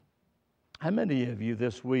How many of you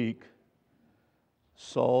this week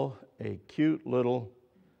saw a cute little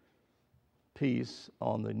piece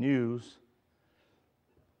on the news?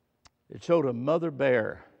 It showed a mother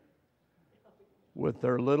bear with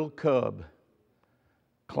their little cub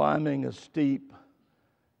climbing a steep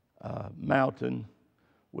mountain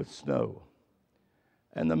with snow.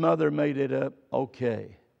 And the mother made it up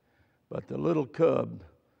okay. But the little cub,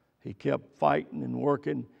 he kept fighting and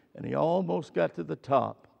working, and he almost got to the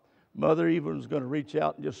top. Mother even was going to reach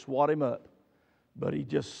out and just swat him up. But he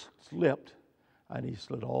just slipped, and he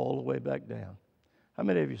slid all the way back down. How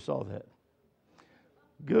many of you saw that?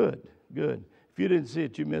 Good, good. If you didn't see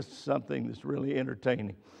it, you missed something that's really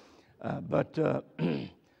entertaining. I thought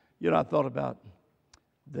about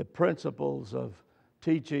the principles of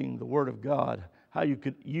teaching the Word of God, how you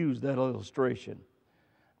could use that illustration.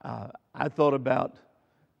 I thought about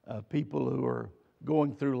people who are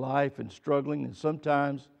going through life and struggling, and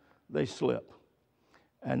sometimes they slip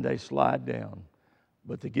and they slide down,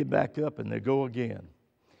 but they get back up and they go again.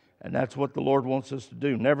 And that's what the Lord wants us to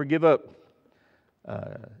do. Never give up,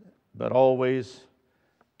 but always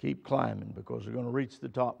keep climbing, because we're going to reach the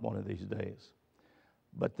top one of these days.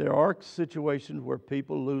 But there are situations where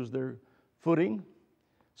people lose their footing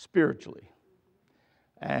spiritually.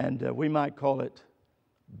 And we might call it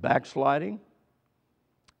backsliding.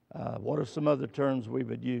 What are some other terms we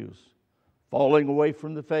would use? Falling away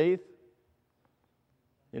from the faith.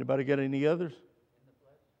 Anybody got any others?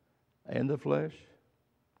 In the flesh.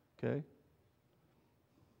 Okay.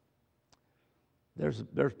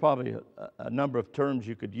 There's probably a number of terms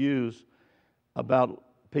you could use about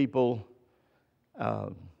people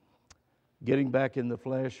getting back in the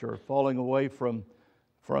flesh or falling away from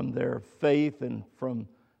their faith and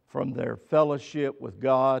from their fellowship with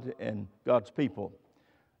God and God's people.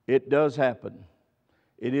 It does happen.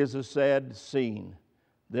 It is a sad scene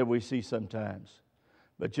that we see sometimes.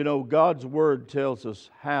 But you know, God's Word tells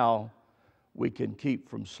us how we can keep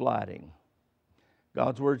from sliding.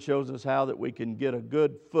 God's Word shows us how that we can get a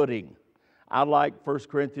good footing. I like 1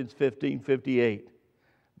 Corinthians 15:58.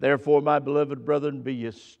 Therefore, my beloved brethren, be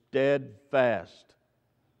ye steadfast.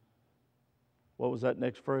 What was that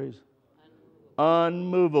next phrase?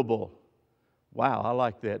 Unmovable. Wow, I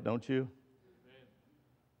like that, don't you?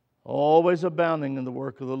 Always abounding in the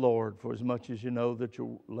work of the Lord, for as much as you know that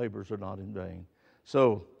your labors are not in vain.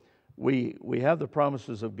 So, we have the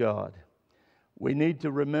promises of God. We need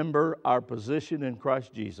to remember our position in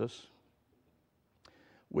Christ Jesus.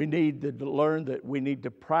 We need to learn that we need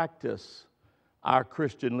to practice our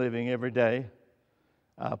Christian living every day.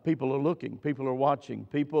 People are looking, people are watching,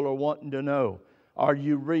 people are wanting to know, are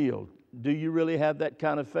you real? Do you really have that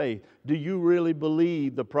kind of faith? Do you really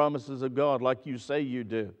believe the promises of God like you say you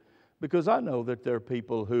do? Because I know that there are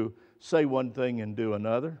people who say one thing and do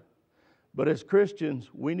another. But as Christians,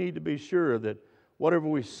 we need to be sure that whatever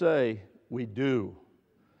we say, we do.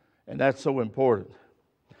 And that's so important.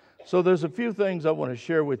 So there's a few things I want to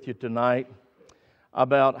share with you tonight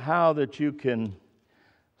about how that you can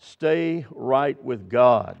stay right with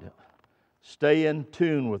God, stay in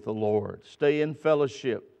tune with the Lord, stay in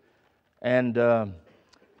fellowship, and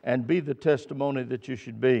be the testimony that you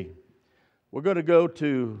should be. We're going to go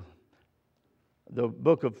to the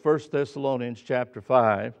book of 1 Thessalonians chapter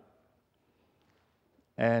 5,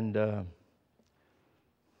 and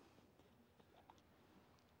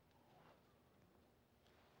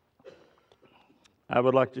I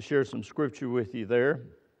would like to share some scripture with you there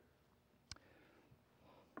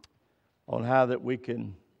on how that we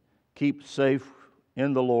can keep safe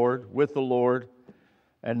in the Lord, with the Lord,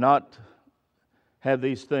 and not have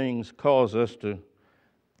these things cause us to...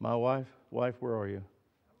 My wife, where are you?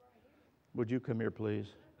 Would you come here, please?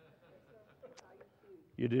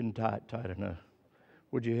 You didn't tie it tight enough.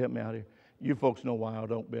 Would you help me out here? You folks know why I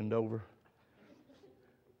don't bend over.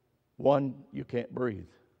 1, you can't breathe.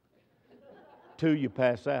 2, you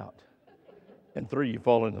pass out. And 3, you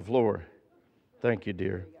fall on the floor. Thank you,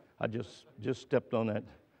 dear. I just stepped on that.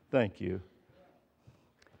 Thank you.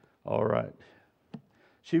 All right.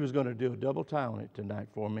 She was going to do a double tie on it tonight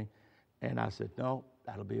for me. And I said, no,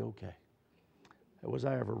 that'll be okay. Was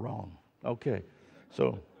I ever wrong? Okay.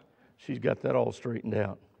 So she's got that all straightened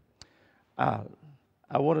out.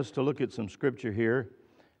 I want us to look at some scripture here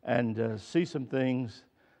and see some things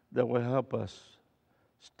that will help us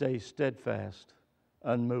stay steadfast,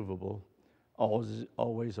 unmovable,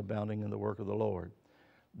 always abounding in the work of the Lord.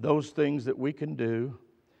 Those things that we can do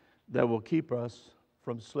that will keep us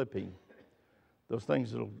from slipping. Those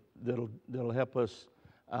things that'll help us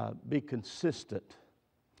be consistent,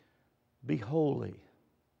 be holy,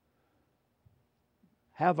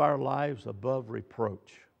 have our lives above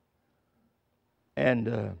reproach.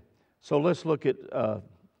 And so let's look at 1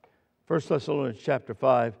 Thessalonians chapter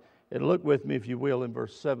 5, and look with me, if you will, in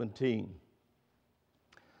verse 17.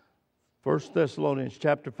 1 Thessalonians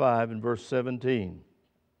chapter 5 and verse 17.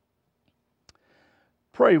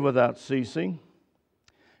 Pray without ceasing.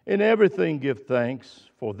 In everything give thanks,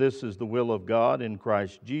 for this is the will of God in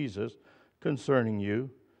Christ Jesus concerning you.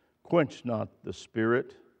 Quench not the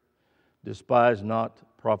spirit, despise not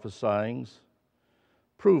prophesyings,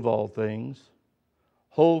 prove all things,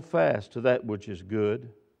 hold fast to that which is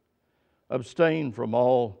good, abstain from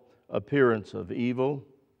all appearance of evil,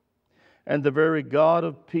 and the very God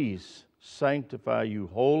of peace sanctify you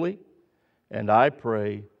wholly. And I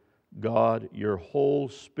pray, God, your whole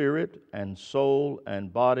spirit and soul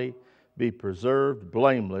and body be preserved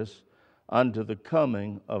blameless unto the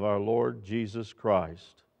coming of our Lord Jesus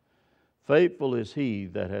Christ. Faithful is he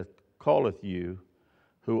that hath calleth you,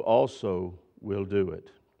 who also will do it.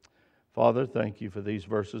 Father, thank you for these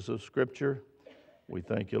verses of Scripture. We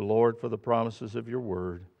thank you, Lord, for the promises of your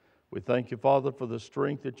word. We thank you, Father, for the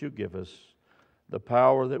strength that you give us, the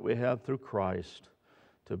power that we have through Christ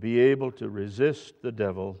to be able to resist the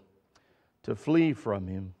devil, to flee from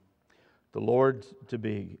him, the Lord, to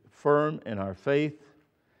be firm in our faith,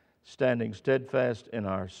 standing steadfast in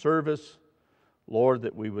our service, Lord,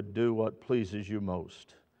 that we would do what pleases you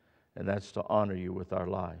most, and that's to honor you with our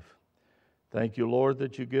life. Thank you, Lord,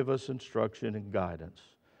 that you give us instruction and guidance.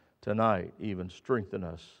 Tonight, even strengthen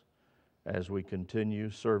us as we continue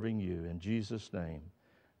serving you. In Jesus' name,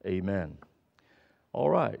 amen. All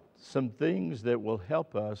right, some things that will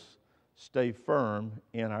help us stay firm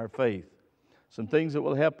in our faith. Some things that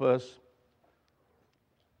will help us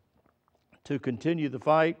to continue the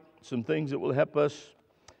fight. Some things that will help us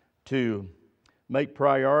to make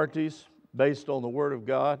priorities based on the Word of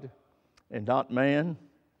God and not man,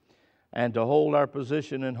 and to hold our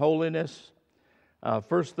position in holiness.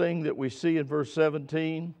 First thing that we see in verse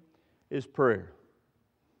 17 is prayer.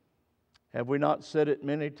 Have we not said it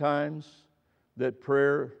many times that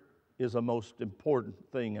prayer is a most important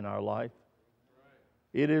thing in our life?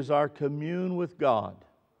 It is our commune with God.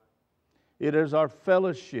 It is our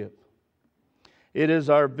fellowship. It is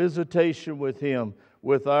our visitation with Him,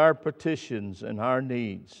 with our petitions and our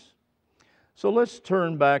needs. So let's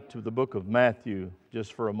turn back to the book of Matthew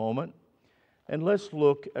just for a moment, and let's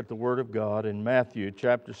look at the Word of God in Matthew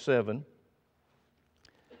chapter 7.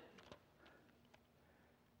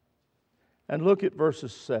 And look at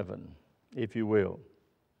verses 7, if you will.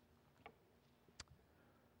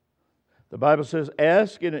 The Bible says,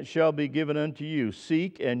 "Ask, and it shall be given unto you.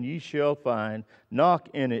 Seek, and ye shall find. Knock,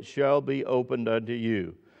 and it shall be opened unto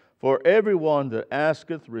you. For everyone that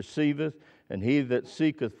asketh receiveth, and he that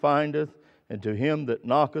seeketh findeth, and to him that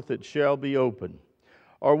knocketh it shall be opened.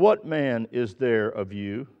 Or what man is there of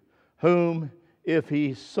you, whom, if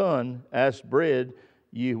his son ask bread,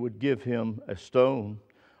 ye would give him a stone?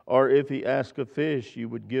 Or if he ask a fish, ye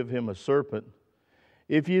would give him a serpent?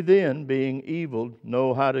 If ye then, being evil,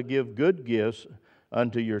 know how to give good gifts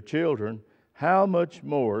unto your children, how much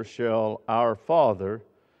more shall our Father,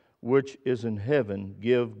 which is in heaven,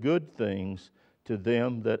 give good things to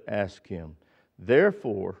them that ask Him?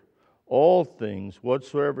 Therefore, all things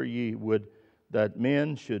whatsoever ye would that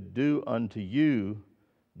men should do unto you,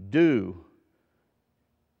 do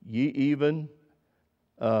ye even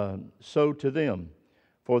so to them.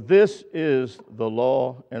 For this is the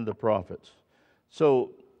law and the prophets."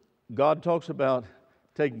 So God talks about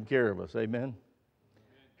taking care of us. Amen?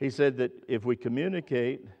 He said that if we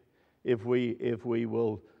communicate, if we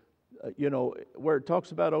will, where it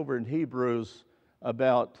talks about over in Hebrews,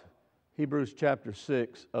 about Hebrews chapter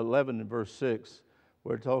 6, 11 and verse 6,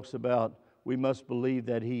 where it talks about we must believe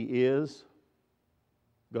that He is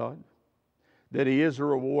God, that He is a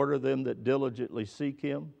rewarder of them that diligently seek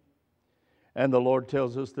Him. And the Lord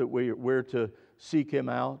tells us that we're to seek Him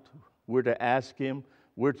out, we're to ask Him,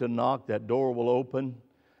 we're to knock, that door will open.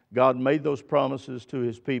 God made those promises to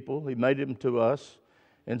His people. He made them to us.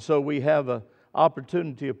 And so we have an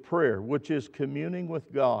opportunity of prayer, which is communing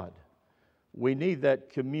with God. We need that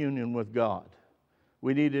communion with God.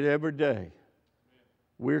 We need it every day.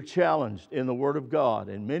 We're challenged in the Word of God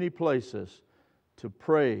in many places to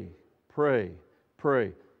pray, pray,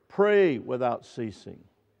 pray. Pray without ceasing.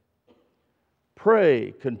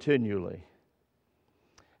 Pray continually.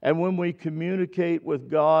 And when we communicate with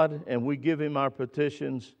God and we give Him our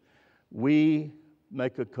petitions, we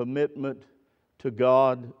make a commitment to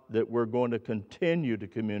God that we're going to continue to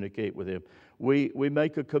communicate with Him. We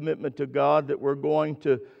make a commitment to God that we're going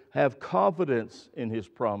to have confidence in His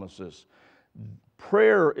promises.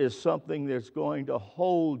 Prayer is something that's going to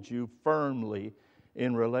hold you firmly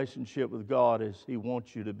in relationship with God as He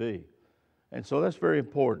wants you to be. And so that's very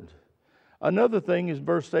important. Another thing is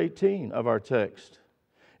verse 18 of our text.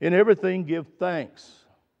 In everything give thanks.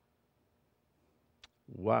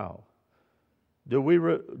 Wow. Do we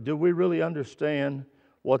really understand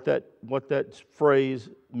what that phrase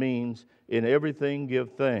means? In everything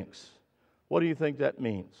give thanks. What do you think that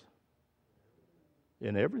means?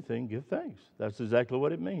 In everything give thanks. That's exactly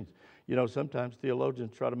what it means. You know, sometimes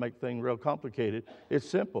theologians try to make things real complicated. It's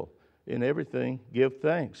simple. In everything give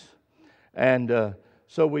thanks. And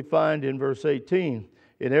so we find in verse 18,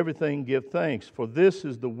 in everything give thanks, for this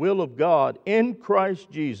is the will of God in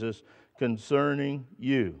Christ Jesus concerning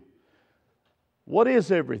you. What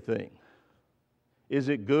is everything? Is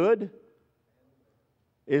it good?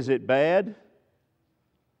 Is it bad?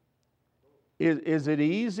 Is it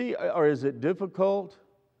easy or is it difficult?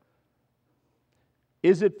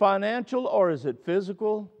 Is it financial or is it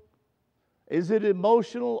physical? Is it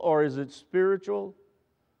emotional or is it spiritual?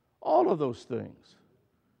 All of those things.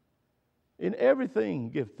 In everything,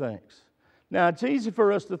 give thanks. Now, it's easy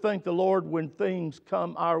for us to thank the Lord when things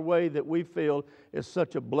come our way that we feel is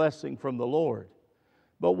such a blessing from the Lord.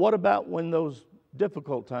 But what about when those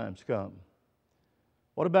difficult times come?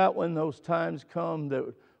 What about when those times come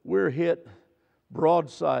that we're hit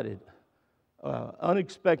broadsided,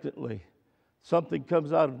 unexpectedly? Something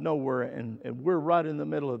comes out of nowhere and we're right in the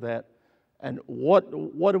middle of that. And what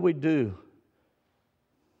do?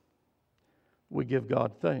 We give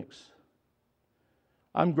God thanks.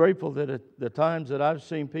 I'm grateful that at the times that I've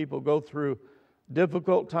seen people go through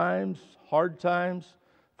difficult times, hard times,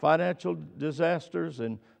 financial disasters,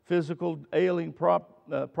 and physical ailing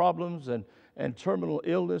problems and terminal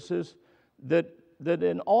illnesses, that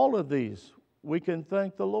in all of these we can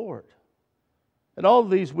thank the Lord. In all of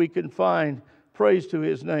these we can find praise to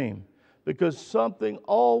His name, because something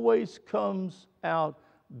always comes out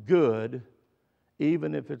good,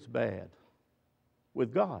 even if it's bad,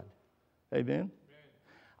 with God. Amen?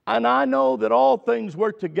 And I know that all things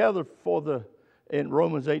work together in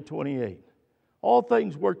Romans 8:28. All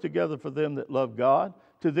things work together for them that love God,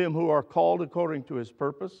 to them who are called according to His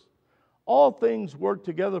purpose. All things work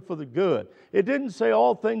together for the good. It didn't say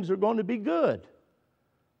all things are going to be good.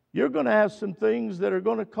 You're going to have some things that are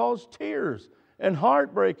going to cause tears and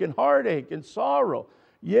heartbreak and heartache and sorrow.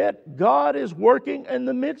 Yet God is working in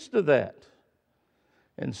the midst of that.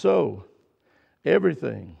 And so,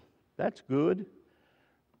 everything, that's good.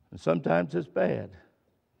 And sometimes it's bad.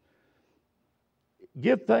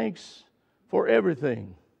 Give thanks for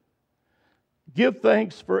everything. Give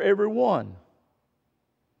thanks for everyone.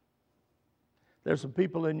 There's some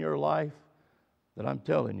people in your life that I'm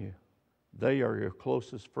telling you, they are your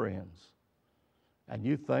closest friends. And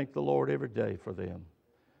you thank the Lord every day for them.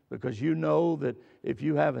 Because you know that if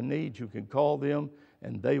you have a need, you can call them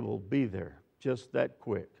and they will be there just that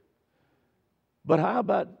quick. But how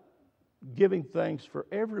about giving thanks for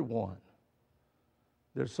everyone?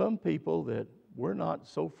 There's some people that we're not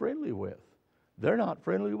so friendly with. They're not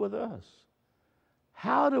friendly with us.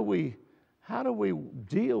 How do we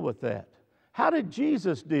deal with that? How did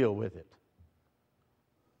Jesus deal with it?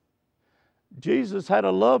 Jesus had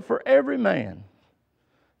a love for every man.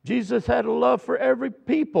 Jesus had a love for every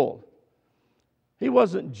people. He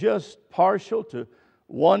wasn't just partial to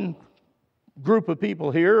one group of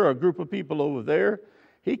people here or a group of people over there.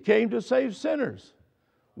 He came to save sinners.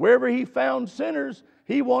 Wherever He found sinners,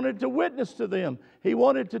 He wanted to witness to them. He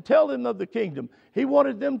wanted to tell them of the kingdom. He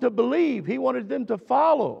wanted them to believe. He wanted them to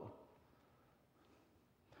follow.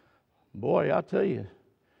 Boy, I tell you,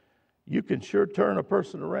 you can sure turn a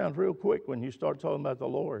person around real quick when you start talking about the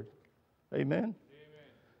Lord. Amen?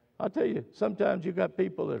 I tell you, sometimes you got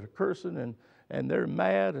people that are cursing and they're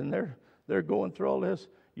mad and they're going through all this.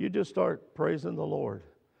 You just start praising the Lord.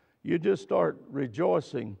 You just start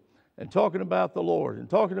rejoicing and talking about the Lord and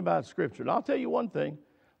talking about Scripture. And I'll tell you one thing,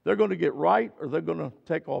 they're going to get right or they're going to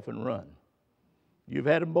take off and run. You've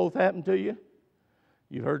had them both happen to you.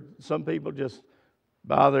 You've heard some people just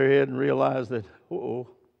bow their head and realize that, uh-oh.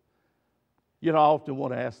 You know, I often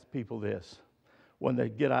want to ask people this. When they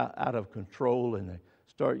get out of control and they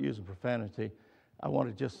start using profanity, I want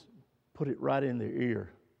to just put it right in their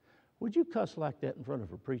ear. Would you cuss like that in front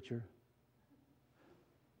of a preacher?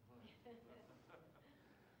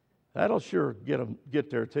 That'll sure get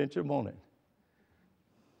their attention, won't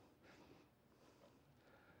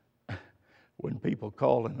it? When people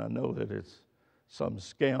call and I know that it's some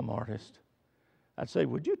scam artist, I'd say,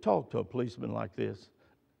 would you talk to a policeman like this?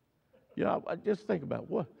 You know, I just think about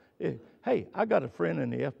what. Hey, I got a friend in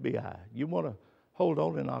the FBI. You want to hold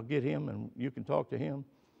on and I'll get him and you can talk to him?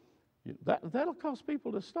 That'll cause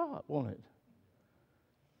people to stop, won't it?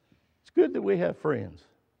 good that we have friends.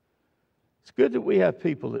 It's good that we have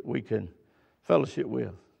people that we can fellowship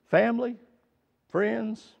with. Family,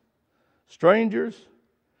 friends, strangers,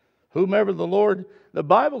 whomever the Lord. The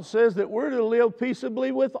Bible says that we're to live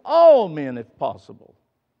peaceably with all men if possible.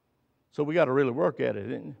 So we got to really work at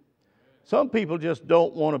it, isn't it? Some people just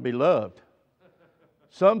don't want to be loved.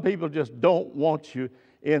 Some people just don't want you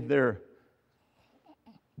in their,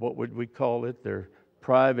 what would we call it, their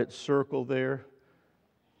private circle there.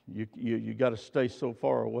 You got to stay so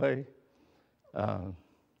far away.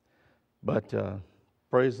 But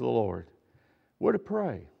praise the Lord. We're to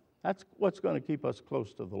pray. That's what's going to keep us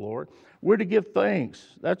close to the Lord. We're to give thanks.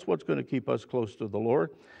 That's what's going to keep us close to the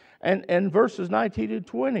Lord. And verses 19 and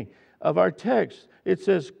 20 of our text, it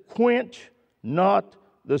says, quench not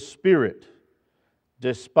the spirit,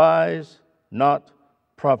 despise not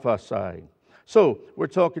prophesying. So we're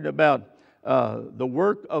talking about the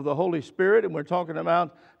work of the Holy Spirit, and we're talking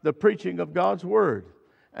about the preaching of God's Word.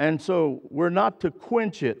 And so we're not to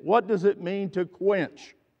quench it. What does it mean to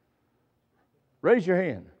quench? Raise your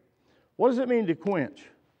hand. What does it mean to quench?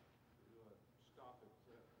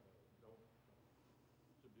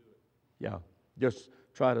 Yeah, just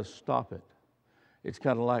try to stop it. It's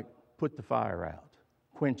kind of like put the fire out.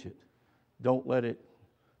 Quench it. Don't let it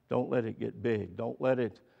get big. Don't let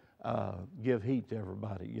it give heat to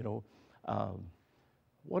everybody, you know.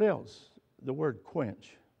 What else? The word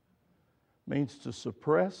quench means to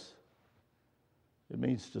suppress. It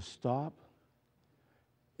means to stop.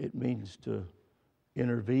 It means to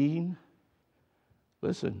intervene.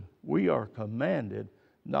 Listen, we are commanded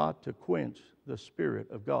not to quench the Spirit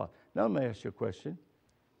of God. Now let me ask you a question.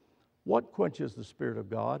 What quenches the Spirit of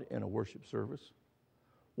God in a worship service?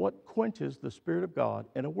 What quenches the Spirit of God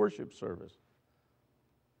in a worship service?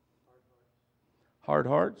 Hard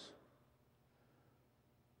hearts?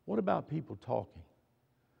 What about people talking?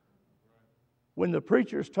 When the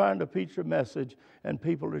preacher's trying to preach a message and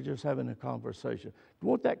people are just having a conversation,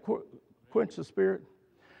 won't that quench the Spirit?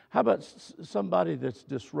 How about somebody that's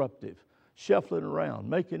disruptive, shuffling around,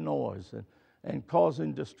 making noise and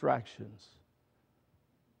causing distractions?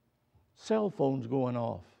 Cell phones going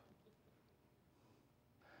off.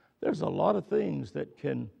 There's a lot of things that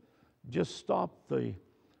can just stop the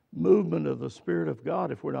movement of the Spirit of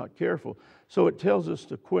God if we're not careful. So it tells us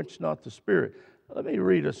to quench not the Spirit. Let me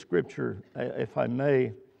read a scripture, if I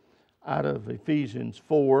may, out of Ephesians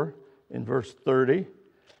 4 in verse 30.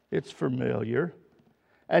 It's familiar.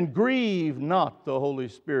 And grieve not the Holy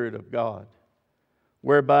Spirit of God,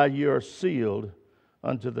 whereby you are sealed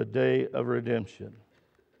unto the day of redemption.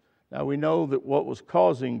 Now we know that what would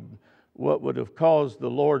have caused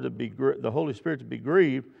the Holy Spirit to be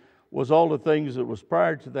grieved was all the things that was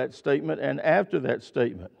prior to that statement and after that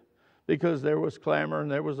statement. Because there was clamor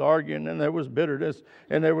and there was arguing and there was bitterness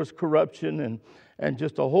and there was corruption and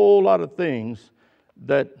just a whole lot of things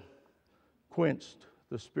that quenched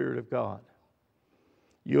the Spirit of God.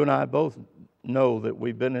 You and I both know that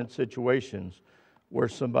we've been in situations where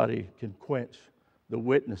somebody can quench the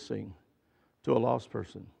witnessing to a lost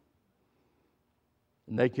person.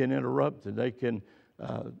 And they can interrupt and they can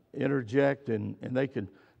interject and they can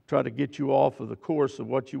try to get you off of the course of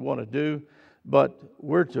what you want to do. But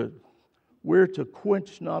we're to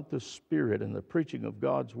quench not the Spirit in the preaching of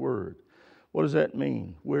God's Word. What does that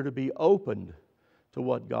mean? We're to be open to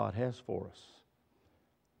what God has for us.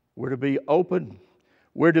 We're to be open.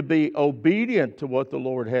 We're to be obedient to what the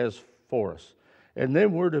Lord has for us. And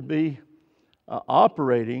then we're to be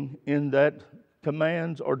operating in that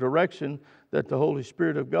commands or direction that the Holy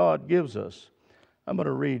Spirit of God gives us. I'm going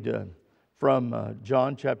to read from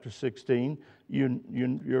John chapter 16.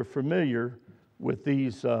 You're familiar with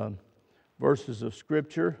these verses of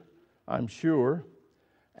Scripture, I'm sure.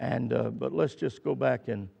 But let's just go back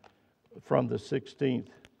from the 16th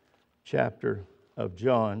chapter of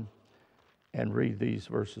John and read these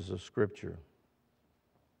verses of Scripture.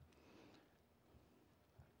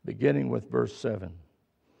 Beginning with verse 7.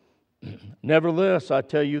 Nevertheless, I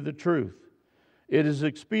tell you the truth. It is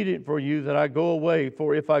expedient for you that I go away,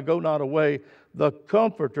 for if I go not away, the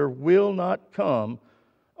Comforter will not come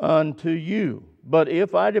unto you. But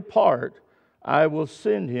if I depart, I will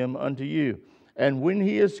send him unto you. And when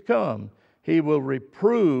he is come, he will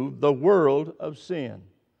reprove the world of sin.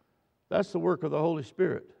 That's the work of the Holy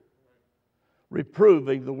Spirit.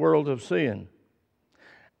 Reproving the world of sin.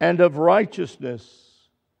 And of righteousness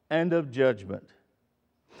and of judgment.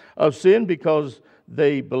 Of sin because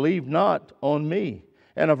they believe not on me.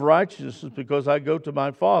 And of righteousness because I go to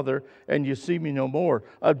my Father and you see me no more.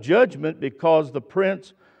 Of judgment because the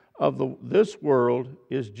prince of this world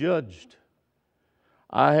is judged.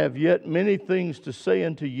 I have yet many things to say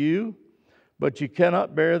unto you, but you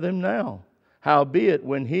cannot bear them now. Howbeit,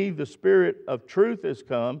 when He, the Spirit of truth, is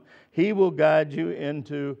come, He will guide you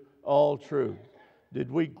into all truth.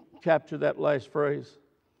 Did we capture that last phrase?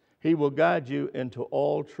 He will guide you into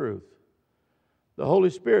all truth. The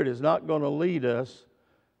Holy Spirit is not going to lead us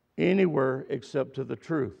anywhere except to the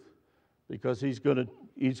truth, because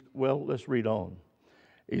let's read on.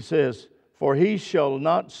 He says, for He shall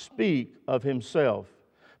not speak of Himself,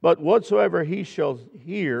 but whatsoever He shall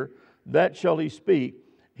hear, that shall He speak.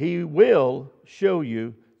 He will show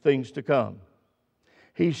you things to come.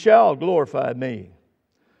 He shall glorify me,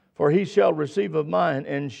 for He shall receive of mine,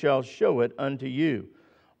 and shall show it unto you.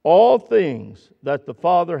 All things that the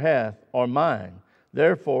Father hath are mine.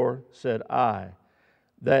 Therefore said I,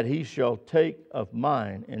 that He shall take of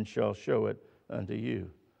mine, and shall show it unto you.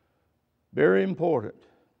 Very important.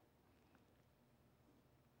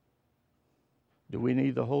 Do we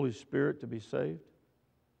need the Holy Spirit to be saved?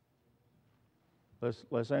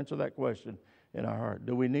 Let's answer that question in our heart.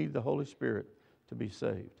 Do we need the Holy Spirit to be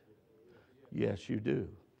saved? Yes, you do.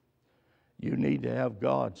 You need to have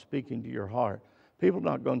God speaking to your heart. People are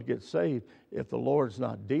not going to get saved if the Lord's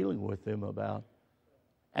not dealing with them about.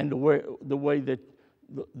 And the way that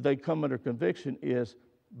they come under conviction is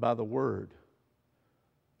by the Word.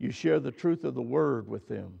 You share the truth of the Word with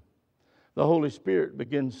them. The Holy Spirit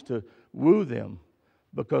begins to woo them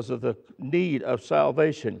because of the need of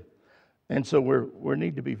salvation. And so we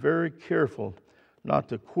need to be very careful not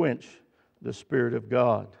to quench the Spirit of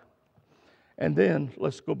God. And then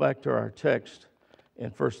let's go back to our text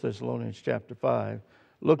in 1 Thessalonians chapter 5,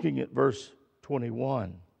 looking at verse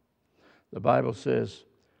 21. The Bible says,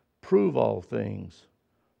 prove all things,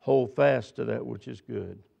 hold fast to that which is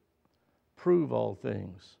good. Prove all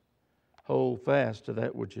things, hold fast to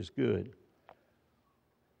that which is good.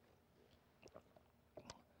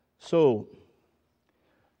 So,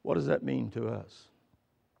 what does that mean to us?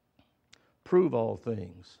 Prove all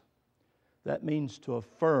things. That means to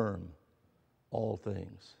affirm all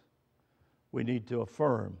things. We need to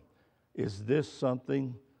affirm, is this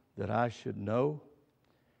something that I should know?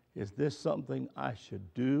 Is this something I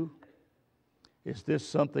should do? Is this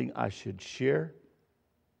something I should share?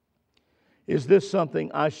 Is this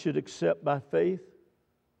something I should accept by faith?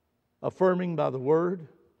 Affirming by the Word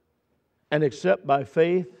and accept by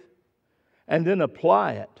faith, and then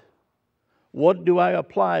apply it. What do I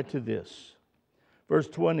apply to this? Verse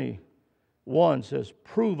 21 says,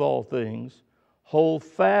 prove all things, hold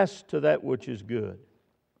fast to that which is good.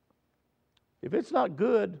 If it's not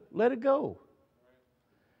good, let it go.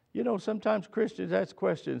 You know, sometimes Christians ask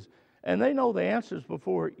questions, and they know the answers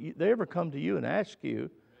before they ever come to you and ask you,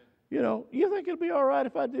 you think it'll be all right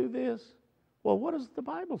if I do this? Well, what does the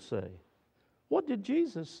Bible say? What did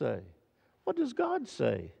Jesus say? What does God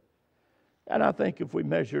say? And I think if we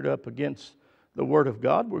measured up against the Word of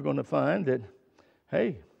God, we're going to find that,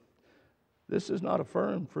 hey, this is not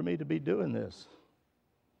affirmed for me to be doing this.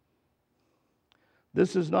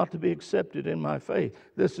 This is not to be accepted in my faith.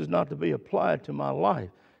 This is not to be applied to my life.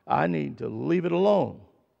 I need to leave it alone.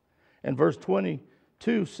 And verse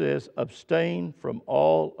 22 says, abstain from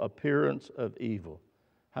all appearance of evil.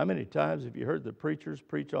 How many times have you heard the preachers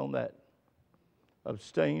preach on that?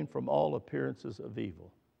 Abstain from all appearances of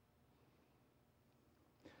evil.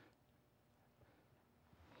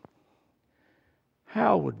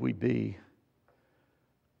 How would we be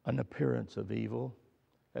an appearance of evil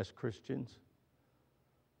as Christians?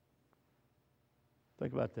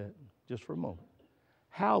 Think about that just for a moment.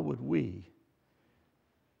 How would we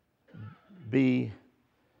be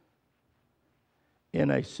in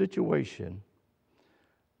a situation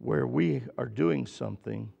where we are doing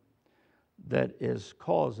something that is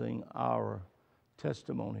causing our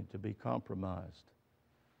testimony to be compromised?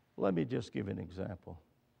 Let me just give an example.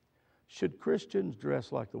 Should Christians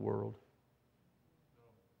dress like the world?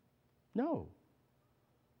 No.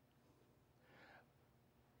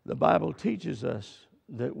 The Bible teaches us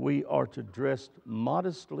that we are to dress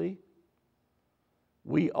modestly.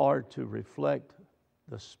 We are to reflect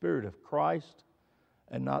the Spirit of Christ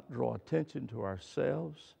and not draw attention to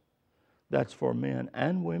ourselves. That's for men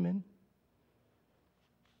and women.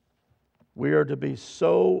 We are to be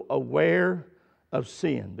so aware of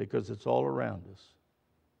sin because it's all around us.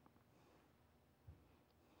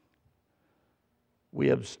 We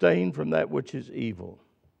abstain from that which is evil.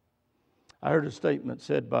 I heard a statement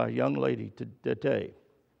said by a young lady today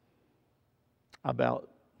about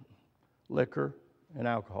liquor and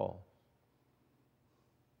alcohol.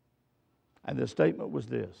 And the statement was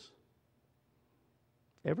this: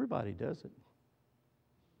 everybody does it.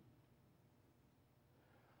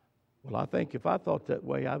 Well, I think if I thought that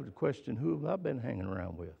way, I would question who have I been hanging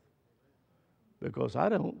around with. Because I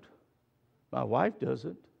don't. My wife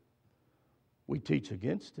doesn't. We teach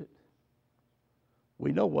against it.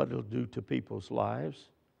 We know what it'll do to people's lives.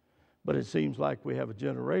 But it seems like we have a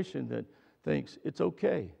generation that thinks it's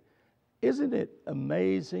okay. Isn't it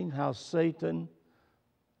amazing how Satan,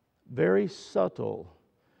 very subtle,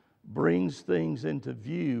 brings things into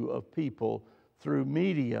view of people through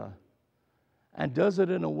media and does it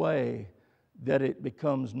in a way that it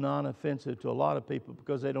becomes non-offensive to a lot of people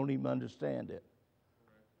because they don't even understand it.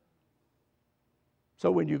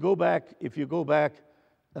 So when you go back, if you go back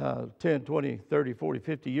 10, 20, 30, 40,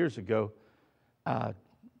 50 years ago,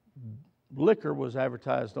 liquor was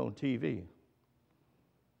advertised on TV.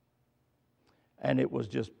 And it was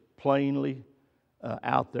just plainly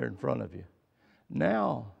out there in front of you.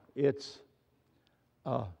 Now it's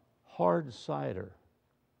hard cider.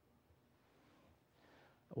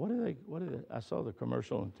 What are they? I saw the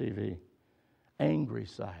commercial on TV. Angry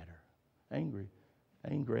cider. Angry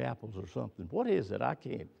apples or something. What is it? I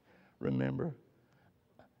can't remember.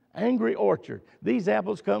 Angry Orchard. These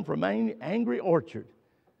apples come from Angry Orchard.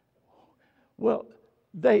 Well,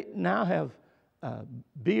 they now have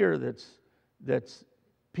beer that's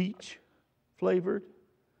peach flavored.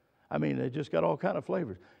 I mean, they just got all kind of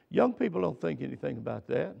flavors. Young people don't think anything about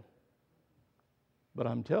that. But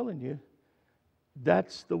I'm telling you,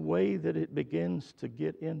 that's the way that it begins to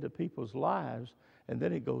get into people's lives, and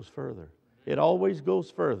then it goes further. It always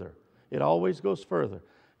goes further. It always goes further.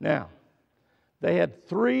 Now, they had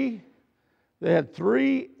three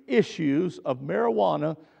issues of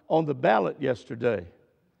marijuana on the ballot yesterday.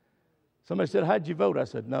 Somebody said, "How'd you vote?" I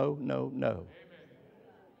said, no.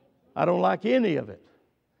 I don't like any of it.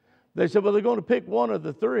 They said, "Well, they're going to pick one of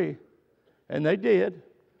the three." And they did.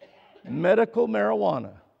 Medical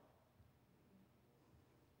marijuana.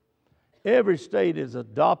 Every state is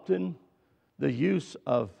adopting the use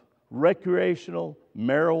of recreational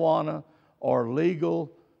marijuana or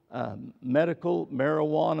legal medical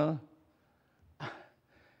marijuana.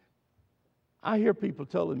 I hear people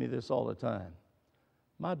telling me this all the time.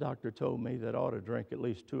 My doctor told me that I ought to drink at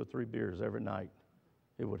least 2 or 3 beers every night.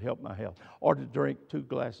 It would help my health. Or to drink 2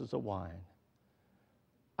 glasses of wine.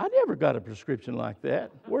 I never got a prescription like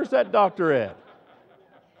that. Where's that doctor at?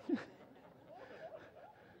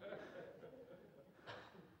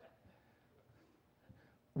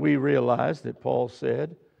 We realize that Paul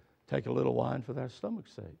said, take a little wine for thy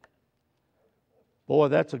stomach's sake. Boy,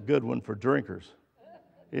 that's a good one for drinkers,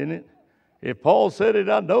 isn't it? If Paul said it,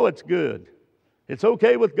 I know it's good. It's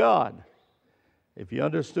okay with God. If you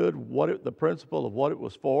understood the principle of what it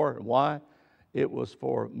was for and why, it was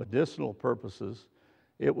for medicinal purposes.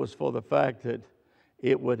 It was for the fact that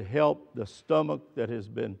it would help the stomach that has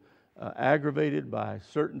been aggravated by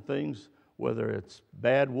certain things, whether it's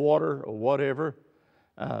bad water or whatever.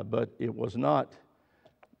 But it was not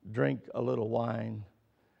drink a little wine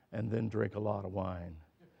and then drink a lot of wine.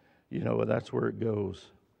 You know, that's where it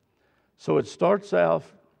goes. So it starts out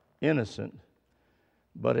innocent,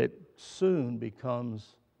 but it soon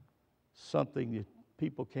becomes something that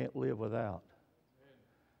people can't live without.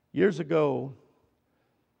 Years ago,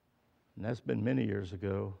 and that's been many years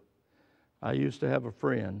ago, I used to have a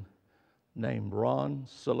friend named Ron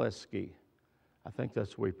Selesky. I think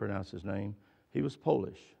that's the way you pronounce his name. He was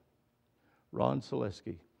Polish, Ron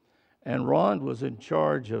Selesky. And Ron was in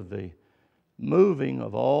charge of the moving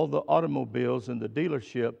of all the automobiles in the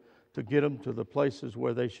dealership to get them to the places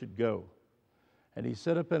where they should go. And he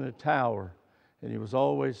set up in a tower, and he was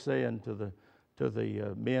always saying to the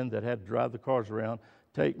men that had to drive the cars around,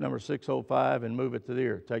 take number 605 and move it to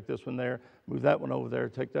there. Take this one there, move that one over there,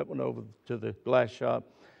 take that one over to the glass shop.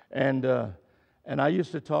 And I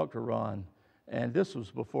used to talk to Ron, and this was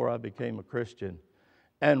before I became a Christian.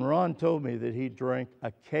 And Ron told me that he drank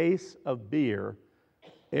a case of beer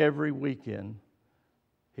every weekend.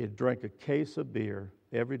 He'd drink a case of beer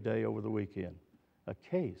every day over the weekend. A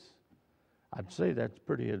case. I'd say that's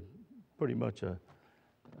pretty much a,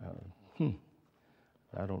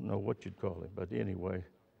 I don't know what you'd call it, but anyway,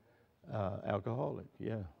 alcoholic,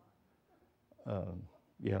 yeah.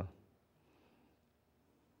 Yeah.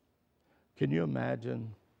 Can you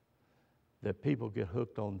imagine that people get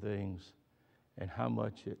hooked on things and how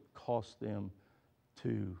much it costs them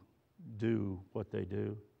to do what they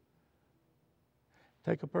do?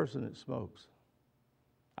 Take a person that smokes.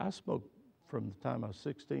 I smoked from the time I was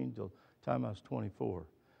 16 till the time I was 24.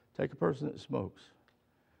 Take a person that smokes.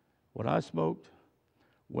 When I smoked,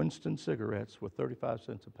 Winston cigarettes were 35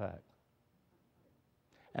 cents a pack.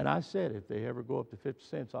 And I said, if they ever go up to 50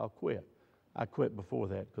 cents, I'll quit. I quit before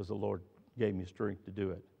that because the Lord gave me strength to do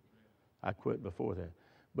it. I quit before that.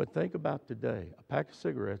 But think about today. A pack of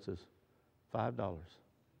cigarettes is $5.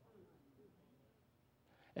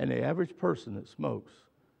 And the average person that smokes,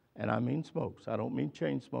 and I mean smokes, I don't mean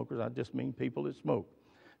chain smokers, I just mean people that smoke.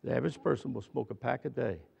 The average person will smoke a pack a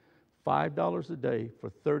day. $5 a day for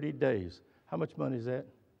 30 days. How much money is that?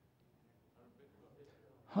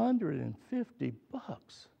 $150.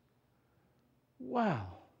 Wow.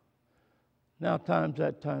 Now times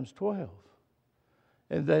that times 12.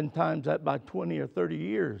 And then times that by 20 or 30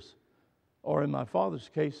 years. Or in my father's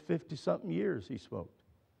case, 50-something years he smoked.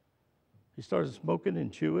 He started smoking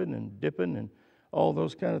and chewing and dipping and all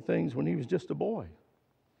those kind of things when he was just a boy.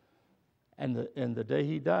 And the day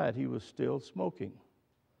he died, he was still smoking.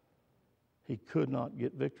 He could not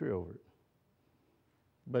get victory over it.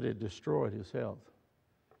 But it destroyed his health.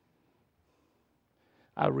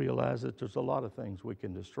 I realize that there's a lot of things we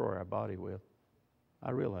can destroy our body with.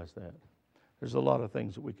 I realize that. There's a lot of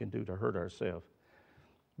things that we can do to hurt ourselves.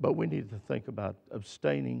 But we need to think about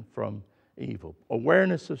abstaining from evil.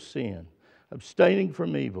 Awareness of sin. Abstaining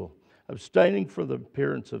from evil. Abstaining from the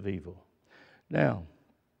appearance of evil. Now,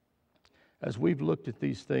 as we've looked at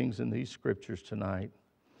these things in these scriptures tonight,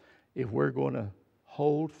 if we're going to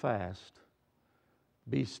hold fast,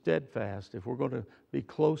 be steadfast, if we're going to be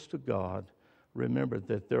close to God, remember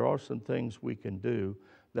that there are some things we can do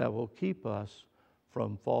that will keep us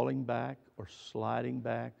from falling back or sliding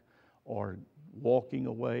back or walking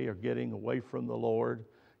away or getting away from the Lord,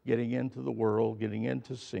 getting into the world, getting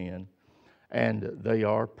into sin. And they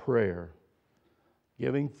are prayer,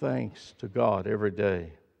 giving thanks to God every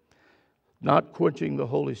day, not quenching the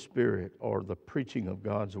Holy Spirit or the preaching of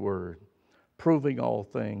God's Word, proving all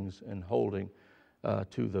things and holding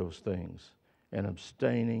to those things, and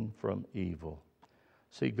abstaining from evil.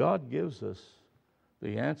 See, God gives us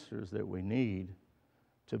the answers that we need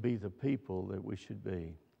to be the people that we should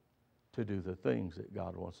be, to do the things that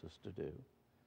God wants us to do.